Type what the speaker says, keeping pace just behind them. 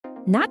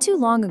Not too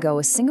long ago,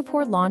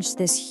 Singapore launched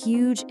this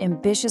huge,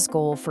 ambitious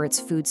goal for its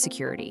food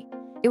security.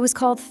 It was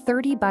called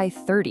 30 by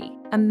 30,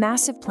 a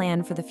massive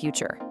plan for the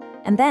future.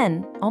 And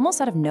then,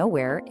 almost out of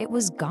nowhere, it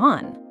was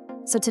gone.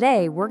 So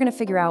today, we're going to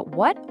figure out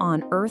what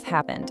on earth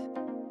happened.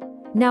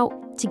 Now,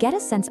 to get a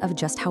sense of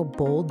just how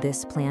bold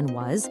this plan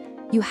was,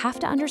 you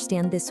have to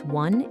understand this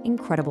one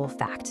incredible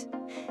fact.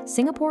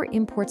 Singapore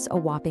imports a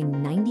whopping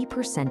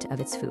 90% of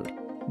its food.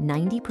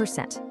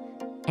 90%.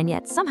 And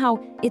yet, somehow,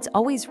 it's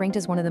always ranked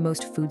as one of the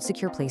most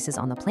food-secure places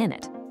on the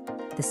planet.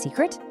 The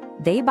secret?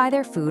 They buy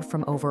their food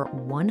from over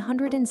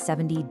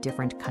 170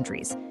 different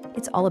countries.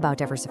 It's all about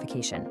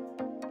diversification.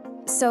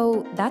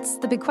 So that's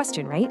the big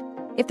question, right?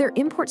 If their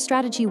import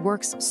strategy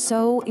works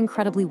so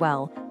incredibly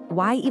well,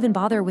 why even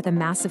bother with a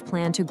massive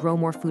plan to grow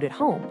more food at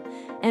home?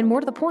 And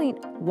more to the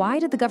point, why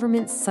did the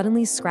government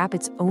suddenly scrap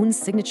its own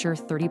signature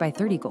 30 by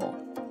 30 goal?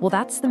 Well,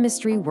 that's the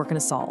mystery we're going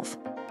to solve.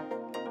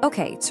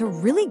 Okay, to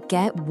really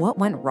get what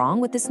went wrong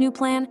with this new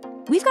plan,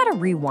 we've got to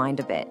rewind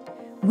a bit.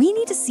 We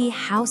need to see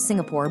how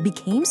Singapore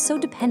became so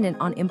dependent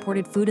on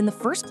imported food in the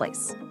first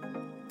place.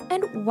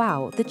 And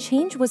wow, the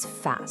change was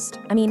fast.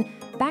 I mean,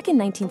 back in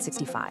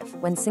 1965,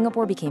 when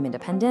Singapore became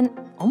independent,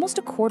 almost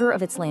a quarter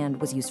of its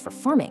land was used for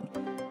farming.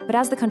 But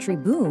as the country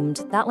boomed,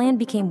 that land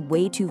became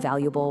way too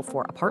valuable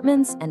for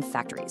apartments and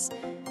factories.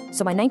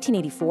 So by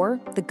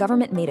 1984, the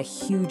government made a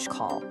huge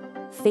call: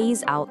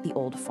 phase out the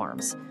old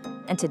farms.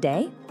 And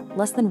today,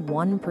 less than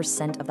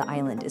 1% of the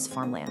island is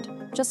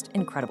farmland. Just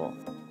incredible.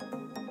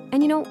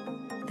 And you know,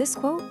 this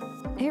quote,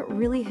 it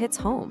really hits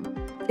home.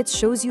 It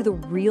shows you the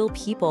real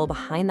people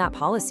behind that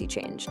policy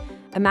change.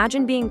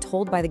 Imagine being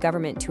told by the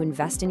government to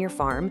invest in your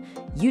farm,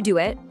 you do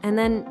it, and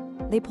then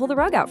they pull the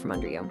rug out from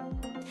under you.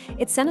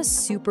 It sent a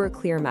super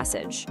clear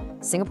message.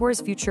 Singapore's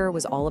future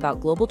was all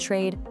about global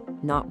trade,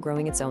 not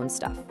growing its own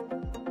stuff.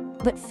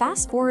 But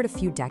fast forward a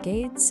few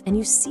decades, and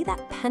you see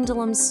that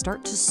pendulum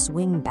start to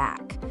swing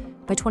back.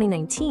 By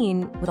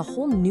 2019, with a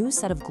whole new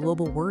set of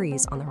global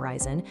worries on the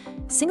horizon,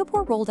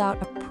 Singapore rolled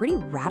out a pretty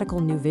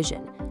radical new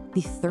vision,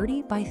 the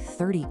 30 by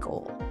 30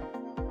 goal.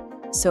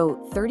 So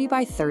 30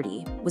 by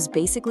 30 was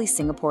basically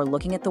Singapore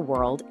looking at the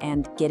world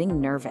and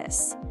getting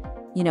nervous.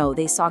 You know,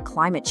 they saw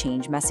climate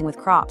change messing with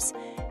crops.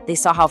 They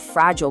saw how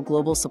fragile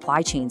global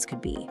supply chains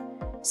could be.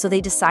 So they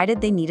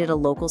decided they needed a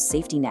local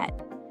safety net.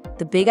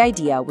 The big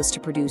idea was to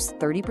produce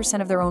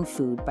 30% of their own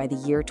food by the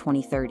year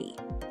 2030.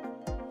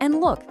 And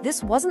look,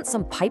 this wasn't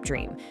some pipe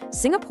dream.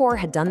 Singapore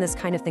had done this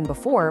kind of thing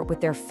before with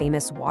their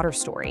famous water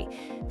story.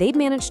 They'd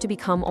managed to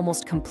become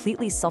almost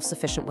completely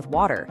self-sufficient with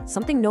water,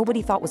 something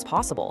nobody thought was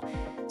possible.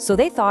 So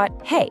they thought,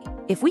 hey,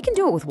 if we can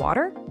do it with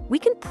water, we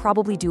can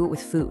probably do it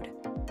with food.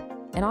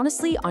 And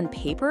honestly, on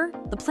paper,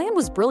 the plan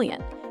was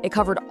brilliant. It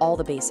covered all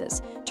the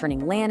bases,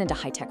 turning land into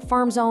high-tech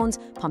farm zones,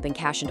 pumping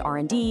cash into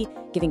R&D,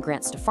 giving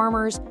grants to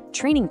farmers,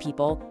 training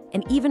people,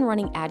 and even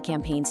running ad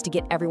campaigns to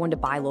get everyone to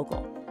buy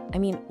local. I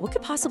mean, what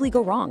could possibly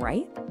go wrong,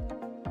 right?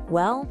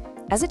 Well,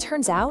 as it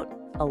turns out,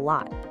 a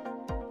lot.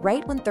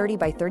 Right when 30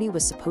 by 30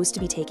 was supposed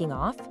to be taking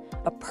off,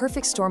 a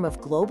perfect storm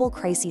of global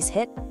crises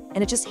hit,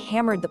 and it just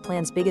hammered the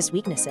plan's biggest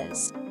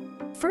weaknesses.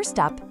 First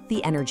up,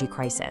 the energy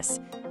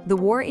crisis. The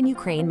war in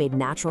Ukraine made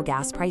natural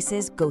gas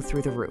prices go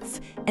through the roof.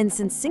 And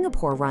since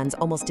Singapore runs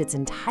almost its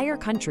entire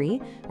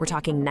country, we're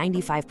talking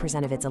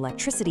 95% of its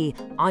electricity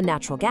on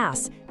natural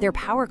gas, their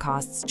power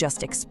costs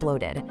just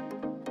exploded.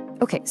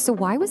 Okay, so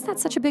why was that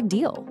such a big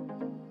deal?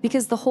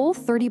 Because the whole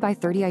 30 by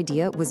 30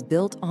 idea was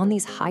built on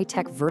these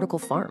high-tech vertical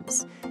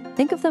farms.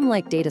 Think of them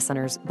like data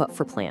centers, but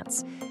for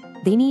plants.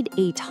 They need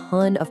a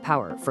ton of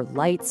power for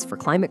lights, for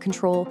climate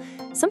control,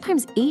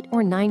 sometimes 8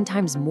 or 9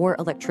 times more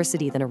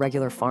electricity than a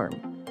regular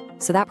farm.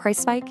 So that price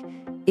spike,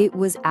 it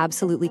was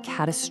absolutely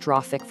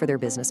catastrophic for their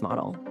business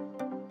model.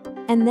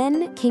 And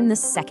then came the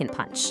second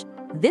punch,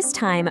 this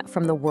time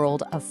from the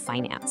world of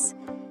finance.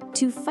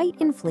 To fight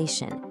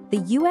inflation, the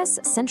US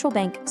central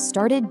bank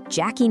started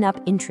jacking up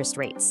interest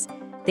rates.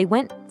 They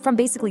went from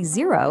basically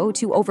 0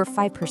 to over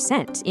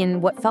 5%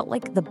 in what felt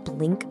like the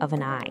blink of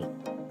an eye.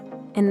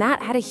 And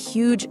that had a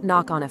huge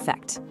knock-on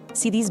effect.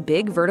 See, these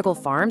big vertical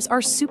farms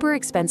are super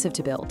expensive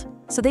to build,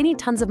 so they need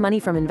tons of money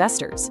from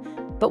investors.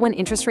 But when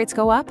interest rates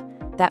go up,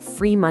 that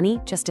free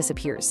money just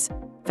disappears.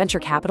 Venture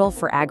capital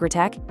for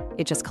agritech,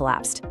 it just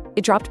collapsed.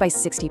 It dropped by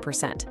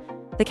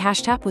 60%. The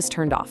cash tap was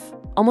turned off,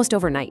 almost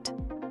overnight.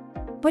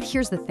 But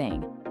here's the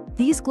thing.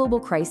 These global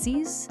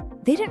crises,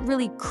 they didn't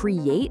really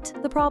create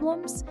the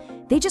problems.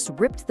 They just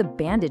ripped the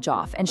bandage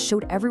off and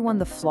showed everyone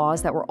the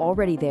flaws that were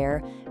already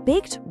there,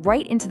 baked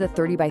right into the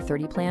 30 by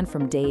 30 plan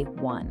from day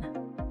one.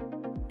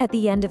 At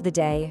the end of the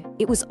day,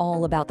 it was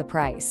all about the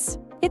price.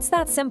 It's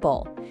that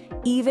simple.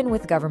 Even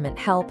with government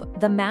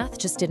help, the math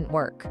just didn't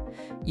work.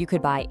 You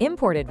could buy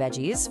imported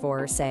veggies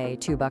for, say,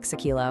 $2 a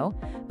kilo,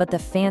 but the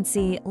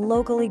fancy,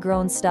 locally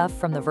grown stuff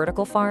from the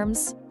vertical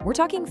farms, we're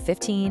talking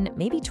 15,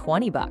 maybe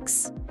 20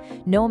 bucks.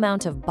 No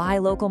amount of buy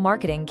local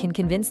marketing can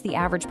convince the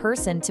average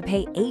person to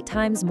pay 8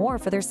 times more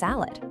for their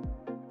salad.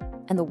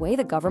 And the way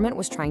the government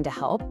was trying to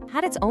help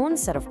had its own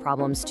set of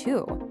problems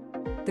too.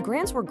 The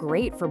grants were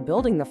great for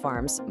building the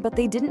farms, but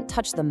they didn't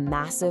touch the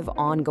massive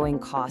ongoing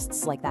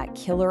costs like that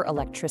killer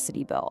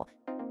electricity bill.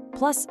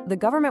 Plus, the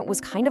government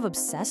was kind of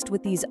obsessed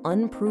with these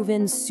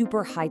unproven,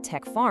 super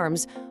high-tech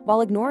farms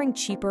while ignoring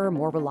cheaper,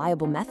 more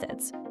reliable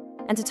methods.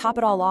 And to top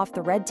it all off,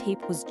 the red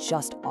tape was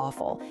just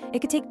awful. It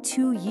could take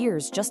 2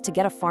 years just to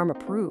get a farm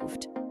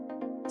approved.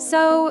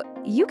 So,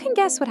 you can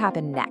guess what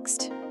happened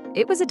next.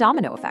 It was a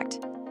domino effect.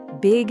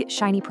 Big,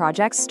 shiny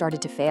projects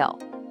started to fail.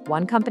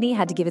 One company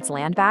had to give its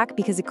land back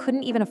because it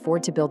couldn't even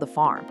afford to build the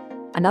farm.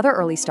 Another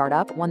early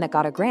startup, one that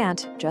got a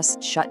grant,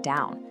 just shut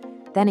down.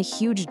 Then a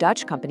huge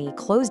Dutch company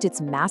closed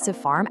its massive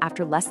farm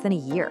after less than a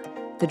year.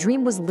 The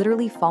dream was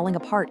literally falling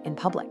apart in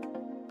public.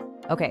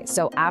 Okay,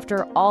 so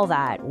after all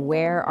that,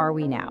 where are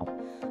we now?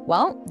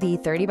 Well, the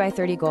 30 by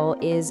 30 goal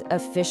is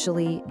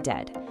officially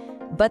dead.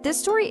 But this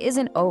story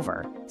isn't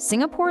over.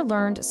 Singapore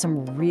learned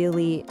some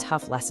really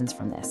tough lessons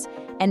from this.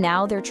 And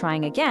now they're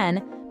trying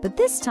again, but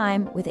this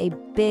time with a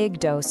big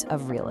dose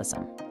of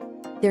realism.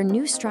 Their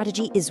new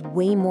strategy is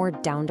way more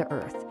down to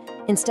earth.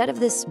 Instead of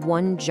this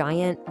one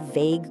giant,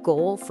 vague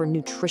goal for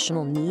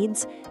nutritional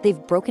needs,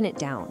 they've broken it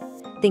down.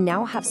 They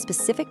now have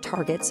specific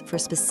targets for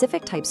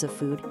specific types of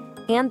food,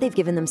 and they've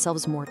given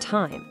themselves more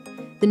time.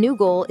 The new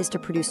goal is to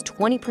produce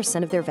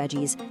 20% of their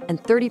veggies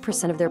and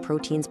 30% of their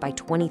proteins by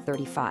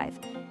 2035.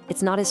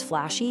 It's not as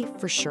flashy,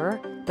 for sure,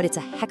 but it's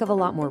a heck of a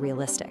lot more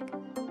realistic.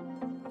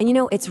 And you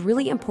know, it's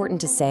really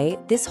important to say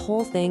this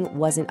whole thing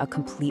wasn't a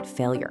complete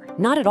failure.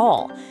 Not at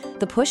all.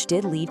 The push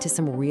did lead to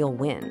some real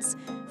wins.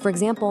 For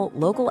example,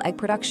 local egg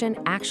production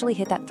actually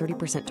hit that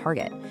 30%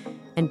 target.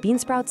 And bean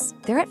sprouts,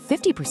 they're at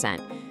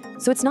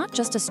 50%. So it's not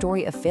just a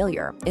story of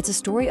failure. It's a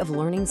story of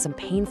learning some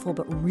painful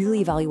but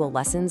really valuable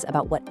lessons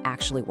about what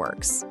actually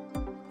works.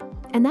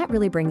 And that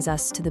really brings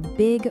us to the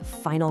big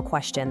final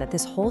question that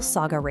this whole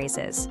saga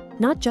raises,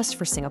 not just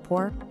for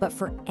Singapore, but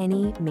for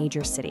any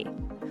major city.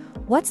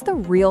 What's the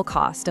real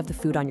cost of the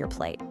food on your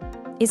plate?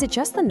 Is it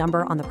just the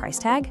number on the price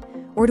tag?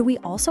 Or do we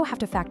also have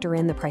to factor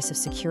in the price of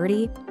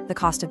security, the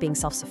cost of being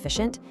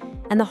self-sufficient,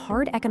 and the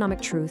hard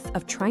economic truth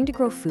of trying to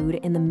grow food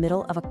in the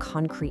middle of a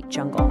concrete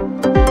jungle?